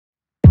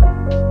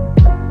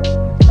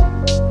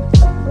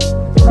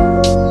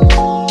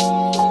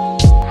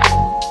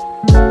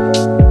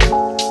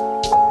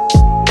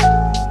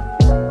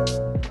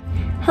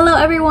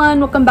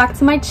welcome back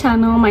to my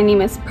channel. My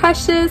name is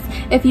Precious.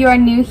 If you are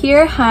new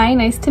here, hi,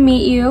 nice to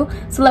meet you.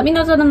 So let me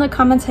know down in the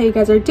comments how you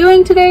guys are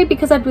doing today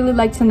because I'd really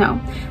like to know.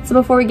 So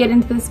before we get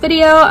into this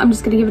video, I'm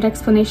just going to give an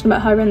explanation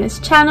about how I run this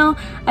channel.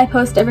 I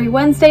post every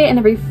Wednesday and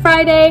every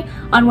Friday.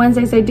 On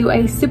Wednesdays I do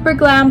a super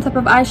glam type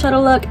of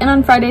eyeshadow look, and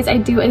on Fridays I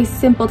do a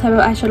simple type of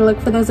eyeshadow look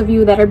for those of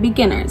you that are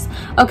beginners.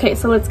 Okay,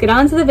 so let's get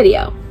on to the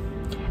video.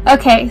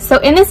 Okay, so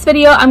in this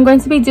video, I'm going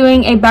to be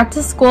doing a back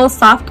to school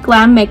soft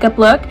glam makeup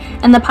look,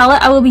 and the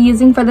palette I will be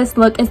using for this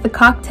look is the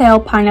Cocktail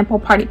Pineapple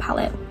Party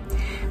Palette.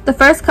 The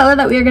first color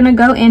that we are going to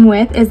go in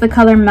with is the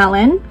color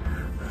Melon,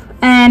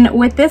 and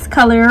with this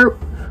color,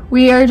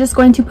 we are just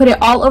going to put it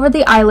all over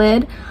the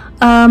eyelid.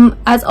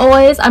 As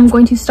always, I'm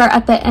going to start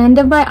at the end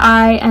of my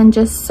eye and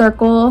just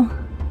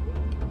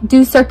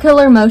do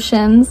circular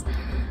motions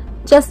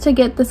just to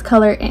get this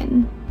color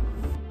in.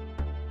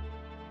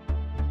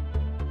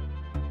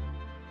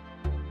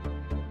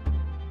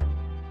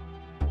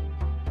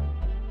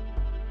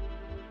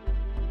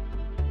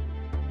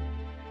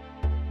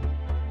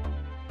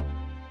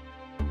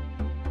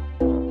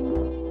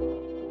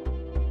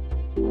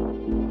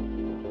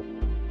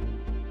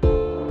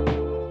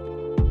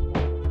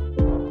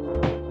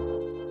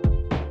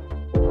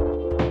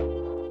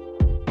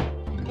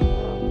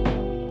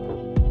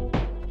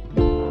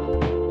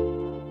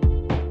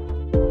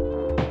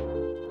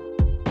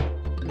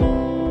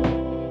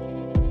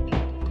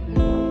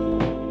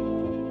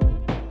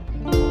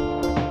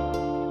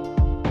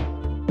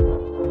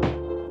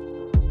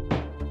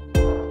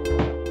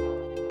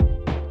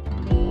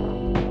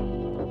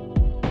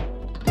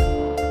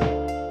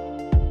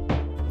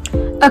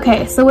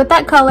 Okay, so with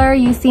that color,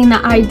 you've seen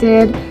that I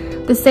did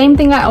the same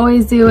thing I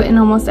always do in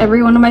almost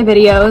every one of my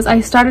videos. I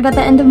started at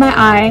the end of my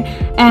eye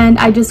and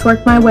I just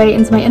worked my way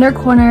into my inner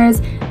corners,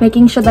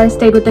 making sure that I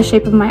stayed with the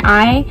shape of my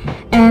eye,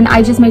 and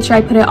I just made sure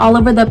I put it all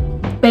over the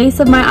base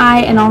of my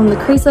eye and all in the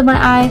crease of my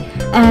eye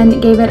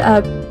and gave it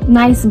a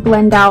nice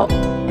blend out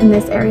in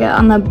this area,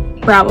 on the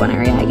brow bone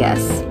area, I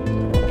guess.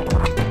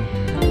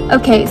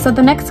 Okay, so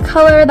the next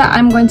color that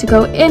I'm going to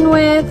go in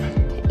with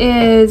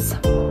is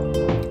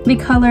the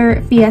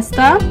color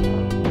Fiesta.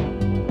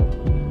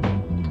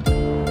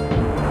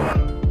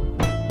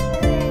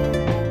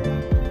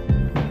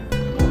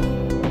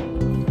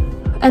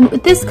 And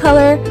with this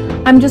color,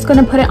 I'm just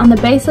going to put it on the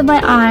base of my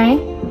eye.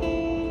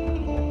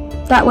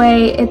 That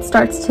way it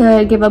starts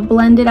to give a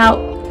blended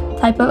out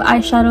type of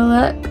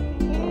eyeshadow look.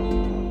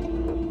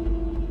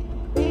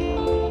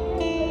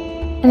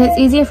 And it's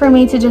easier for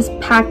me to just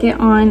pack it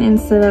on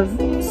instead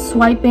of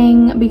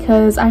swiping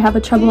because I have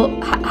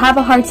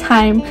a hard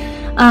time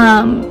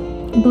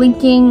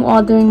blinking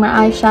while doing my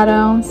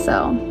eyeshadow,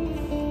 so.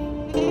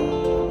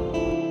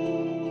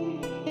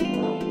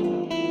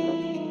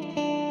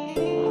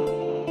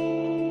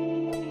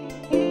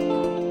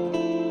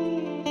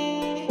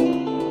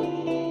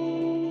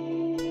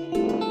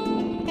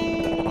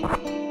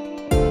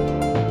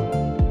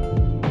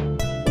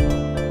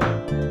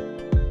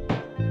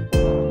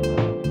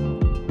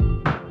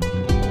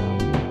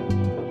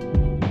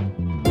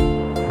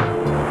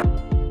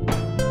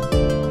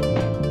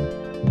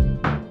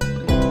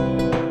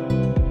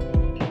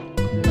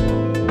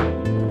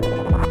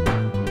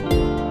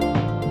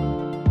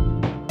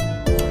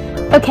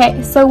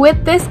 Okay, so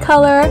with this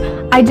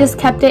color, I just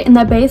kept it in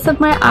the base of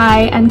my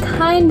eye and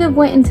kind of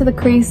went into the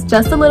crease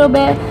just a little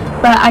bit,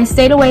 but I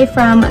stayed away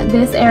from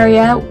this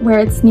area where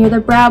it's near the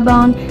brow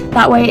bone.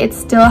 That way it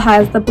still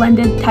has the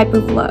blended type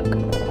of look.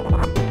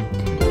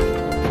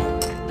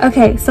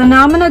 Okay, so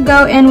now I'm going to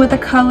go in with the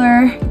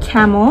color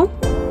Camel.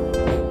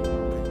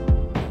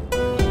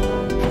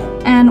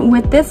 And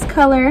with this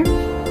color,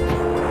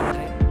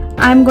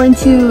 I'm going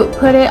to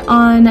put it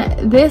on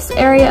this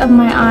area of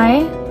my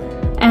eye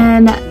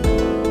and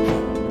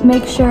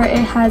make sure it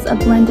has a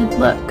blended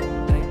look,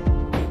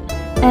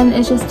 and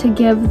it's just to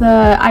give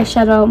the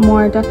eyeshadow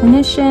more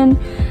definition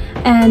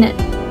and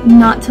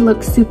not to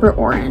look super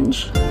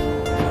orange.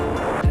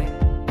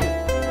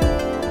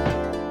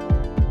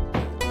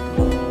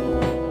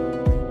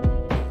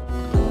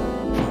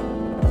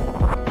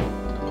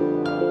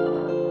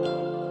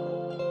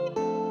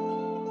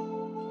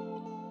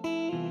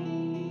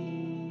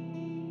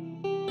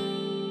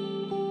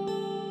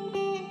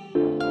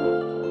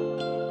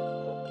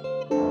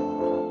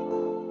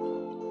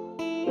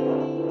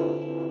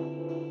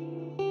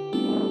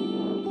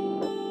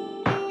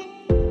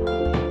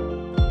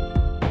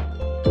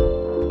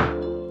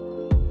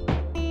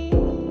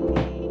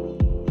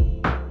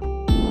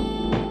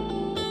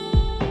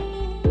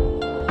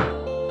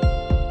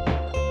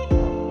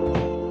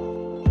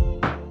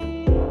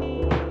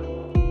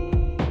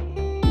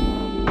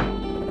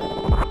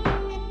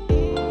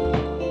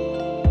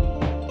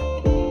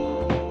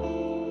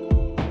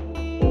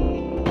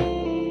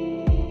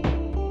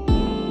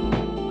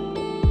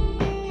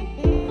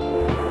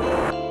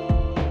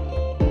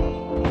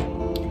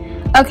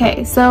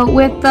 Okay, so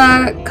with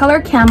the color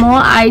Camel,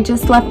 I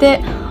just left it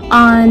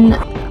on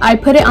I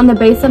put it on the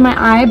base of my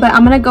eye, but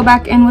I'm gonna go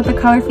back in with the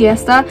color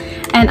Fiesta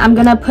and I'm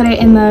gonna put it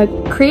in the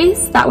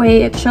crease. That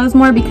way it shows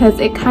more because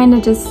it kind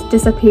of just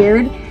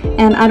disappeared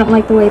and I don't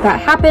like the way that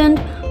happened.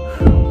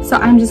 So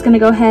I'm just gonna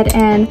go ahead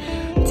and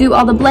do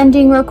all the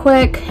blending real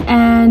quick,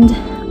 and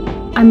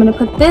I'm gonna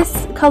put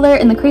this color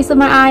in the crease of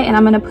my eye, and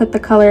I'm gonna put the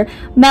color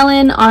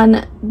Melon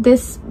on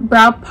this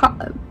brow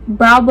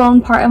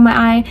bone part of my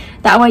eye.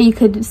 That way you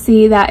could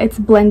see that it's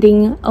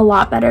blending a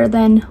lot better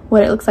than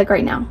what it looks like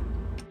right now.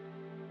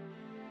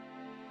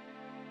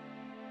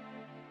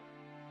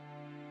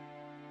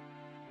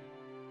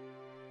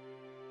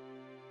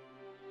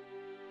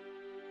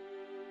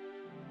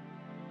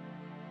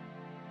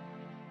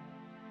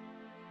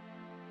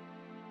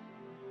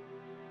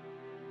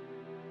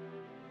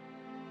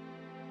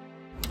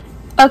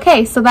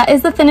 Okay, so that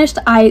is the finished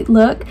eye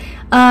look.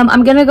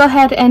 I'm gonna go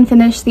ahead and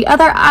finish the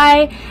other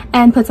eye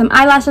and put some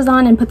eyelashes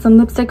on and put some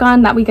lipstick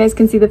on, that way you guys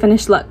can see the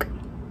finished look.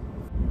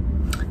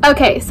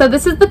 Okay, so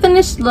this is the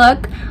finished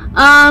look.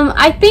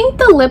 I think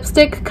the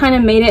lipstick kind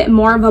of made it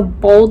more of a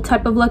bold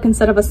type of look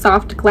instead of a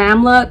soft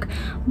glam look,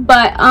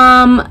 but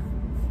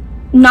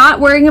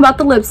not worrying about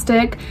the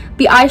lipstick.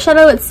 The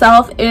eyeshadow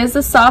itself is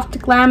a soft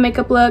glam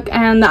makeup look,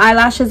 and the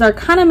eyelashes are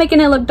kind of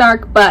making it look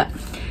dark, but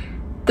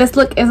this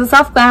look is a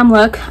soft glam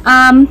look.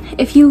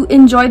 If you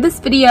enjoyed this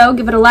video,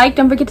 give it a like,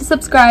 don't forget to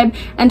subscribe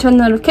and turn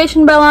the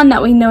notification bell on,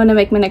 that way you know when I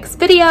make my next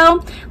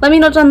video. Let me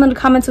know down in the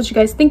comments what you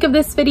guys think of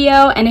this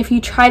video, and if you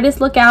try this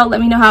look out,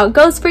 let me know how it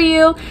goes for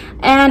you,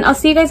 and I'll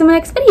see you guys in my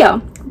next video.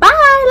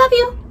 Bye, love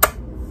you.